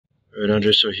Alright,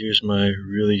 Andre, so here's my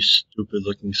really stupid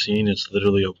looking scene. It's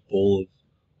literally a bowl of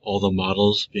all the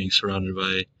models being surrounded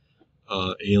by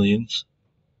aliens.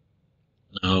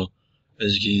 Now,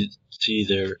 as you can see,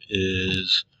 there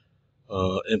is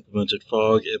implemented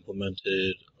fog,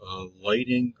 implemented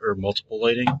lighting, or multiple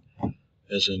lighting,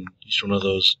 as in each one of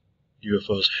those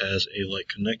UFOs has a light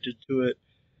connected to it,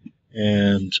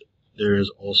 and there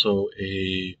is also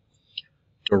a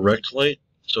direct light.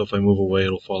 So if I move away,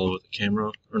 it'll follow with the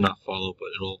camera, or not follow, but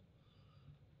it'll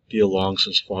be along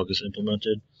since fog is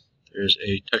implemented. There's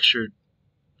a textured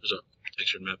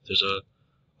map. There's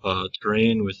a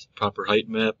terrain with proper height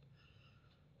map,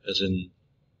 as in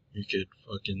you could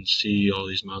fucking see all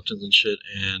these mountains and shit,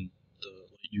 and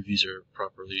the UVs are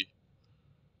properly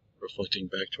reflecting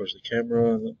back towards the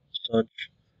camera and such.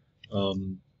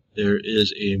 There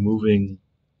is a moving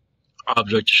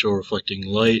object to show reflecting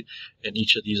light, and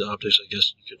each of these objects, I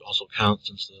guess you could also count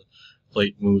since the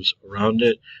light moves around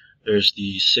it. There's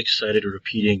the six-sided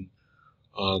repeating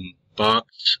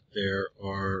box. There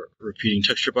are repeating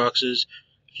texture boxes.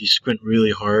 If you squint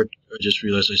really hard, I just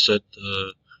realized I set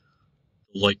the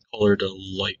light color to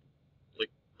light, like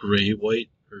gray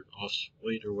white or off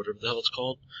white or whatever the hell it's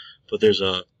called. But there's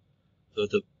the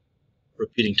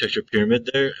repeating texture pyramid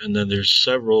there, and then there's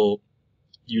several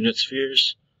unit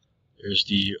spheres. There's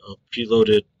the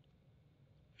preloaded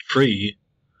tree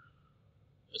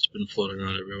that's been floating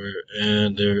around everywhere,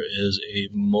 and there is a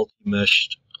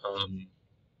multi-meshed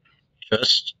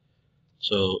chest.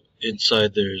 So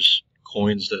inside there's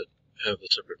coins that have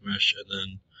a separate mesh, and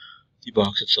then the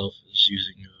box itself is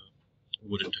using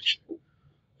wooden texture.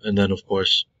 And then, of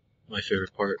course, my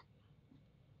favorite part,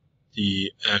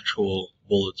 the actual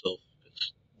bowl itself.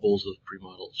 It's bowls of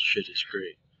pre-models. Shit is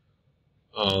great.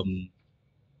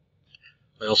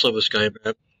 I also have a sky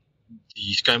map.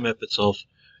 The sky map itself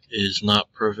is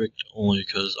not perfect, only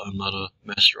because I'm not a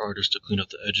master artist to clean up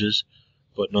the edges,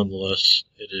 but nonetheless,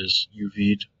 it is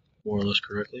UV'd more or less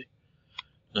correctly.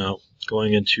 Now,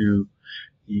 going into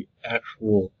the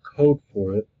actual code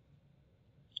for it,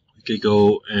 we could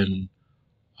go and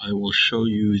I will show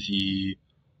you the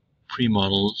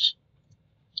pre-models.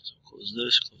 So close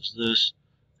this,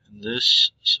 and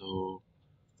this. So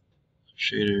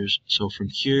shaders. So from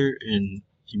here in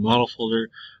the model folder,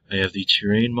 I have the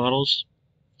terrain models,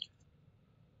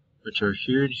 which are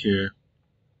here and here,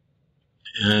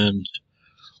 and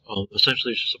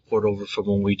essentially it's just a port over from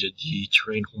when we did the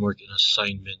terrain homework and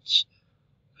assignments,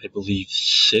 I believe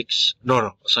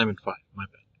assignment 5, my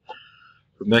bad.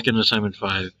 We're back in assignment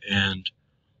 5, and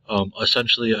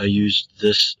essentially I used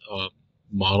this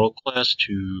model class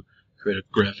to create a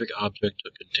graphic object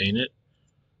to contain it.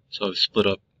 So I've split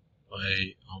up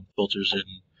my filters in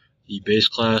the base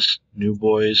class, new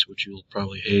boys, which you'll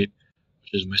probably hate,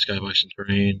 which is my skybox and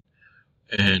terrain,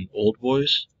 and old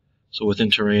boys. So within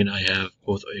terrain, I have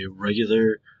both a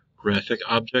regular graphic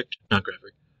object,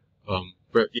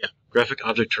 graphic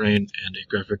object terrain and a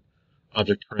graphic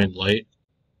object terrain light.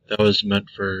 That was meant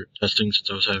for testing since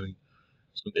I was having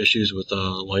some issues with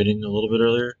lighting a little bit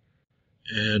earlier.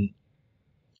 And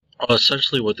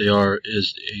essentially what they are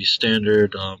is a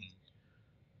standard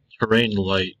terrain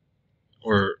light,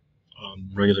 or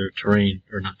regular terrain,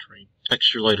 or not terrain,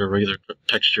 texture light or regular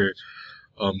texture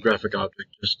graphic object,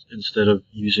 just instead of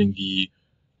using the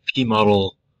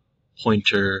P-model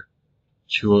pointer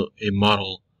to a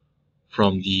model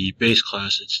from the base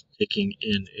class, it's taking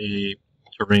in a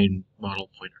terrain model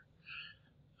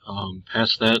pointer.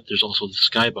 Past that, there's also the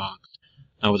skybox.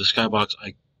 Now with the skybox,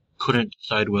 I couldn't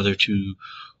decide whether to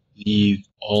leave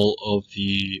all of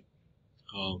the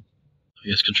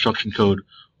construction code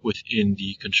within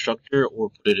the constructor or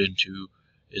put it into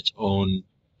its own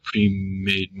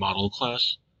pre-made model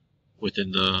class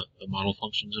within the model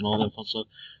functions and all that fun stuff.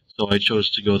 So I chose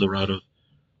to go the route of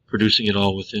producing it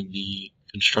all within the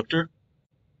constructor.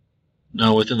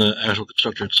 Now within the actual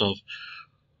constructor itself,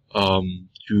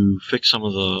 to fix some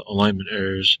of the alignment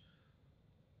errors,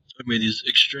 I made these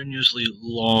extraneously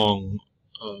long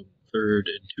third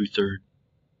and two-third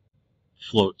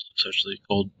floats, essentially,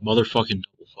 called motherfucking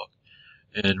double fuck.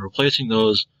 And replacing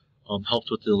those helped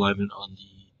with the alignment on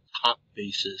the top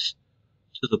basis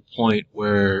to the point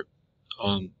where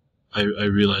I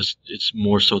realized it's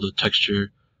more so the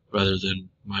texture rather than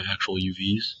my actual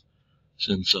UVs,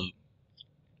 since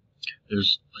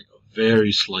there's like a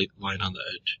very slight line on the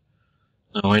edge.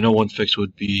 Now I know one fix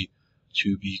would be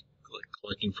to be like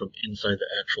collecting from inside the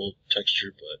actual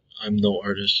texture, but I'm no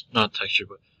artist, not texture,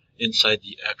 but inside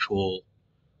the actual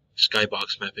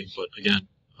skybox mapping. But again,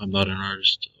 I'm not an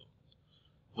artist,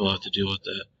 so we'll have to deal with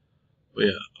that. But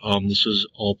yeah, this was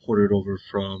all ported over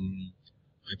from,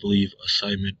 I believe,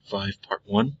 assignment 5 part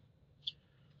 1.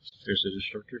 There's a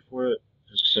destructor for it.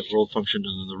 There's a set world function,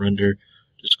 and then the render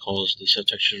just calls the set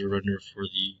texture to render for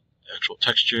the actual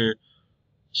texture,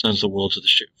 sends the world to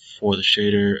for the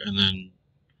shader, and then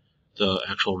the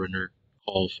actual render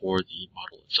call for the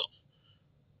model itself.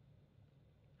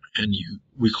 And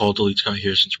we call delete sky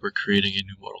here since we're creating a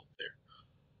new model there.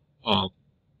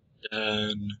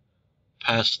 Then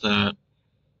past that,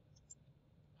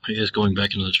 I guess going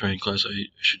back into the training class, I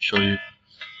should show you.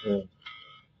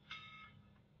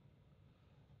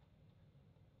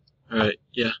 Alright,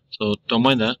 yeah, so don't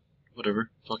mind that. Whatever,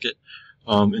 fuck it.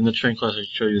 In the terrain class, I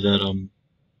show you that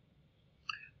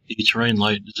the terrain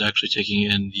light is actually taking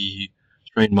in the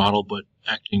terrain model, but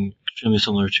acting extremely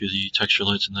similar to the texture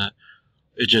lights in that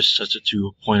it just sets it to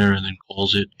a pointer and then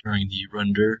calls it during the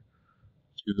render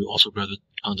to also grab the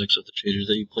context of the shader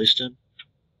that you placed in.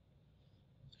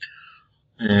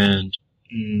 And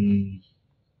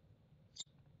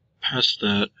past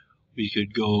that, we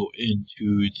could go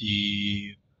into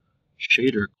the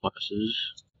shader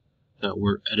classes that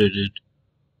were edited.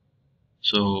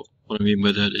 So what I mean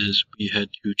by that is we had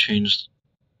to change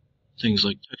things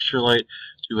like texture light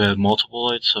to have multiple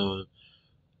lights, so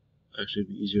actually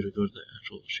it'd be easier to go to the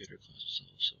actual shader class itself.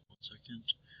 So 1 second.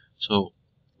 So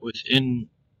within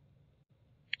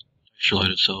texture light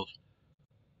itself,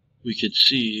 we could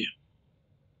see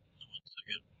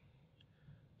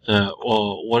 1 second, that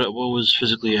what was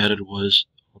physically added was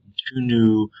 2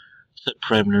 new set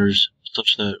parameters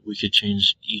such that we could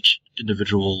change each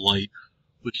individual light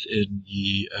within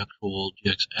the actual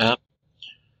GX app,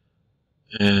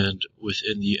 and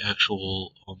within the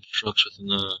actual structs within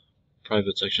the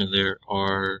private section there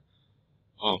are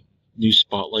new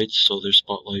spotlights. So there's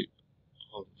spotlight,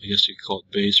 I guess you could call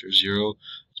it base or 0,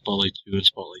 spotlight 2, and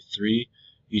spotlight 3,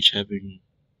 each having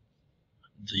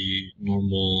the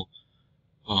normal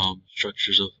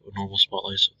structures of a normal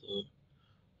spotlight, so the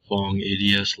Phong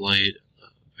ADS light,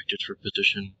 vectors for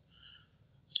position,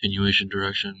 attenuation,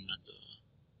 direction, and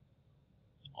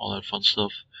all that fun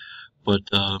stuff. But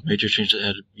the major change that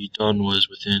had to be done was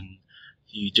within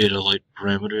the data light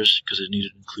parameters, because it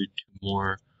needed to include 2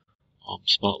 more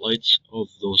spotlights of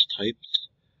those types.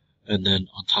 And then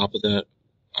on top of that,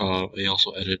 I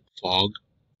also added fog,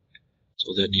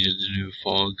 so that needed a new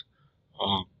fog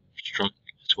struct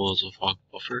as well as a fog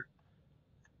buffer,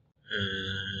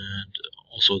 and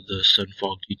also the send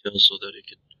fog details so that it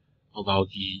could allow the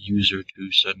user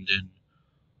to send in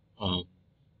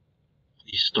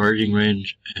the starting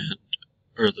range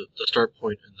or the start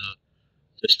point and the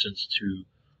distance to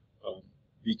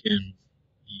begin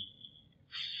the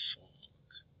fog.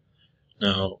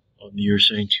 Now, you're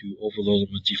saying to overload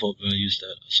them with default values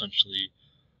that essentially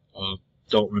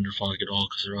don't render fog at all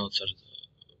because they're outside of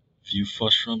the view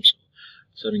frustum. So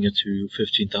setting it to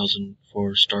 15,000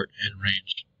 for start and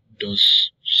range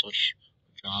does such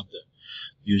a job that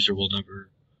the user will never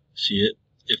see it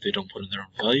if they don't put in their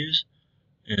own values.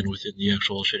 And within the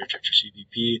actual shader texture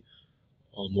CVP,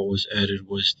 what was added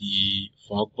was the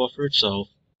fog buffer itself,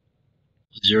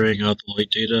 zeroing out the light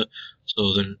data,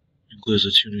 so then it includes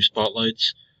the 2 new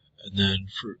spotlights, and then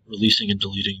for releasing and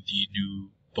deleting the new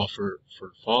buffer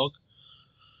for fog.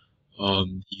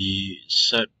 The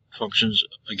set functions,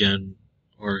 again,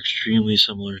 are extremely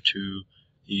similar to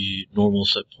the normal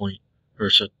set point or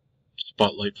set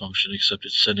spotlight function, except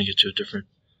it's sending it to a different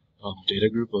data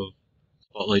group of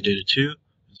spotlight data 2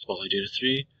 and spotlight data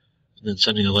 3, and then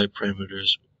sending the light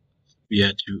parameters. We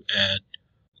had to add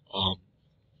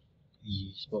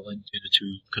the spotlight data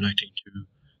 2 connecting to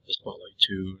the spotlight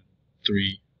 2,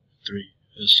 3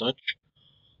 as such.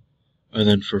 And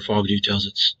then for fog details,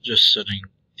 it's just setting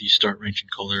the start range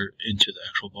and color into the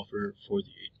actual buffer for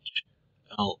the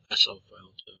HLSL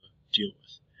file to deal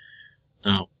with.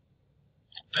 Now,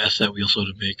 past that, we also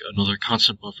had to make another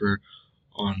constant buffer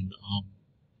on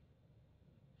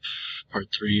part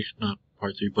 3, not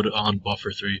part 3, but on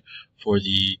buffer 3 for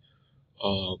the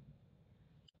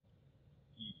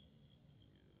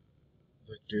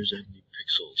vectors and the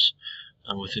pixels.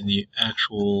 Within the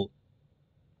actual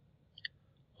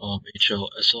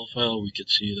HLSL file, we could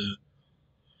see that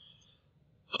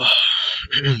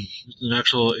the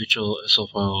actual HLSL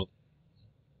file,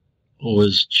 what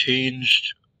was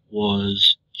changed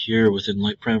was here within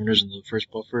light parameters in the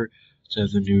first buffer to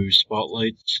have the new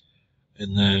spotlights,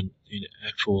 and then the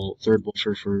actual third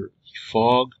buffer for the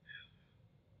fog,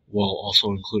 while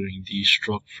also including the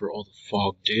struct for all the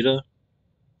fog data.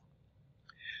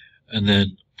 And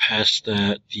then past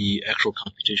that, the actual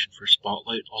computation for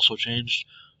spotlight also changed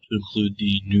to include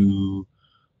the new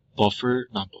buffer,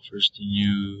 not buffers, the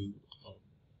new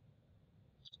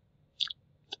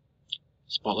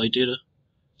spotlight data.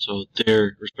 So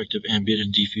their respective ambient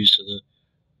and diffuse to the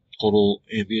total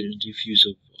ambient and diffuse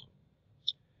of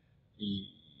the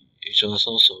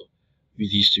HLSL. So be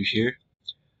these two here.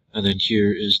 And then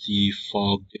here is the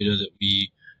fog data that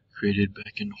we created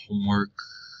back in homework,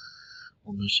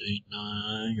 almost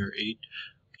 9 or 8,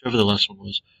 whichever the last one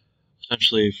was,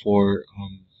 essentially for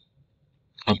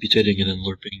computating and then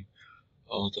lerping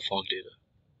the fog data,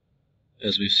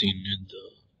 as we've seen in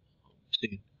the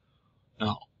scene.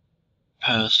 Now,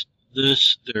 past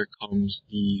this, there comes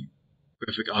the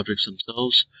graphic objects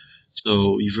themselves.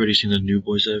 So you've already seen the new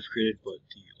boys that I've created, but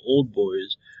the old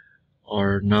boys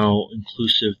are now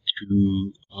inclusive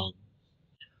to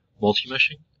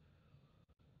multi-meshing,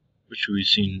 which we've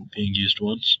seen being used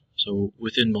once. So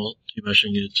within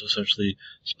multi-meshing, it's essentially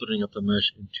splitting up the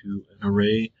mesh into an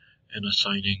array and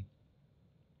assigning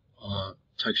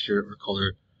texture or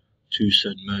color to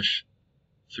said mesh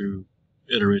through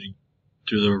iterating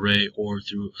through the array or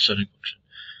through a setting function.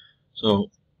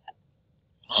 So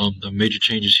the major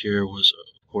changes here was,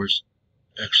 of course,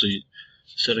 actually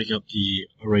setting up the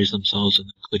arrays themselves and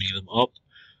then cleaning them up,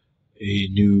 a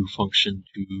new function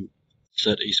to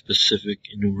set a specific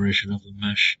enumeration of the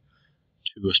mesh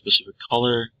to a specific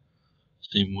color,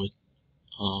 same with,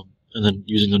 and then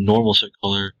using the normal set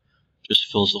color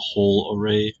just fills the whole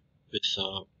array with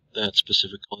that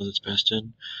specific color that's passed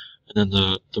in, and then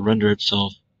the render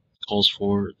itself calls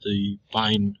for the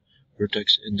bind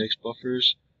vertex index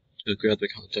buffers to grab the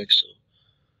context.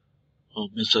 So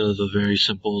instead of the very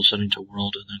simple setting to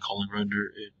world and then calling render,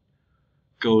 it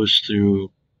goes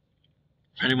through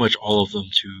pretty much all of them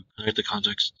to connect the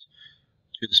context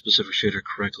to the specific shader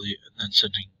correctly, and then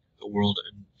sending the world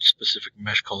and specific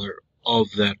mesh color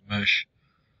of that mesh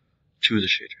to the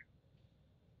shader.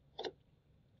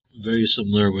 Very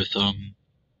similar with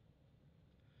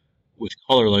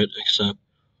color light, except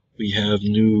we have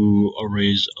new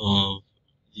arrays of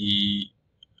the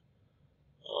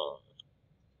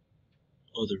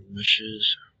other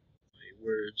meshes. My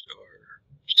words are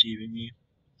deceiving me.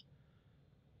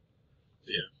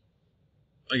 But yeah.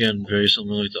 Again, very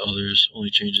similar to others, only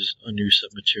changes a new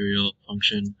set material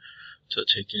function to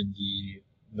take in the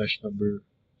mesh number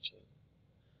to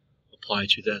apply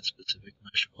to that specific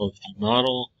mesh of the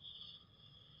model.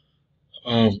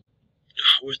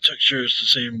 With texture, it's the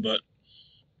same, but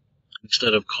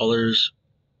instead of colors,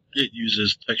 it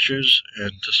uses textures,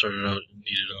 and to start it out, it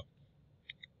needed a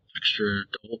texture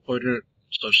double pointer,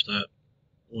 such that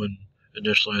when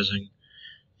initializing,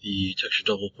 the texture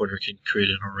double pointer can create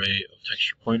an array of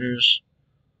texture pointers,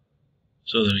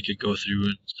 so that it could go through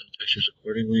and set textures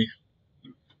accordingly,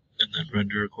 and then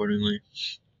render accordingly.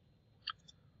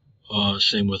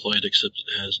 Same with light, except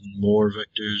it has more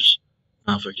vectors,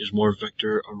 not vectors, more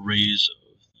vector arrays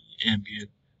of the ambient,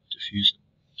 diffuse, and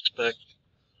spec.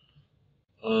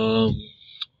 Let's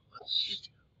see,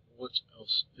 what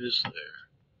else is there?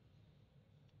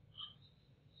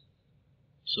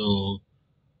 So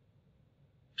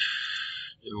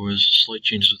there was slight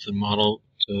changes with the model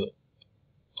to,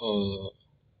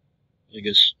 I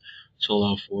guess, to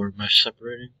allow for mesh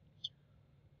separating.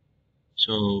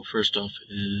 So first off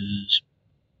is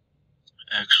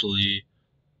actually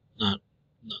not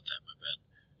that, my bad.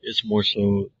 It's more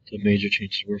so the major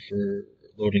changes were for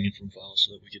loading in from files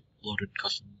so that we could load in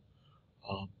custom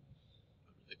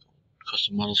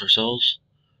models ourselves.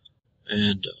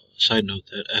 And side note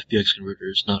that FBX converter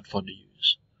is not fun to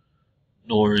use,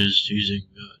 nor is using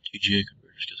TGA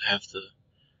converters, because half the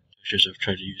textures I've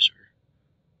tried to use are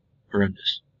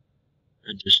horrendous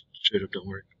and just straight up don't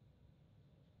work.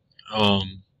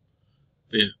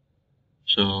 But yeah,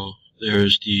 so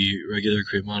there's the regular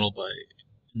create model by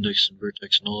index and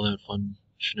vertex and all that fun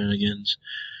shenanigans,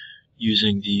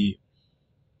 using the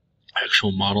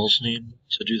actual model's name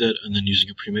to do that, and then using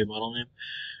a pre-made model name.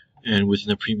 And within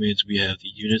the pre-mades, we have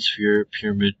the unit, sphere,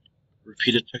 pyramid,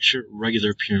 repeated texture,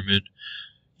 regular pyramid,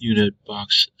 unit,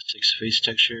 box, 6 face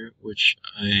texture, which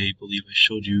I believe I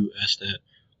showed you as that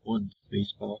one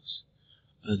face box,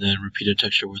 and then repeated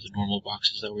texture were the normal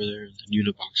boxes that were there, and then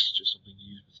unit box is just something to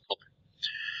use with color.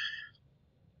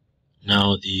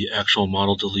 Now the actual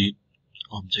model delete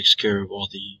takes care of all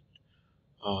the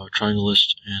triangle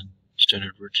list and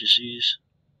standard vertices,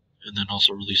 and then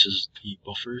also releases the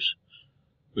buffers,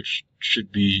 which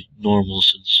should be normal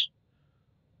since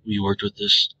we worked with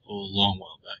this a long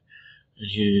while back. And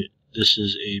here, this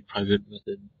is a private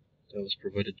method that was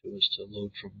provided to us to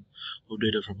load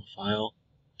data from a file.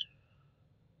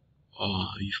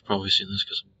 You've probably seen this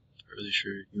because I'm fairly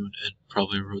sure you and Ed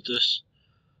probably wrote this.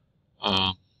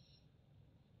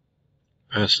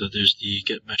 Past that, there's the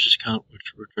get meshes count,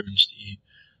 which returns the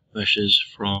meshes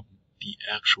from the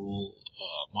actual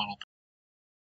model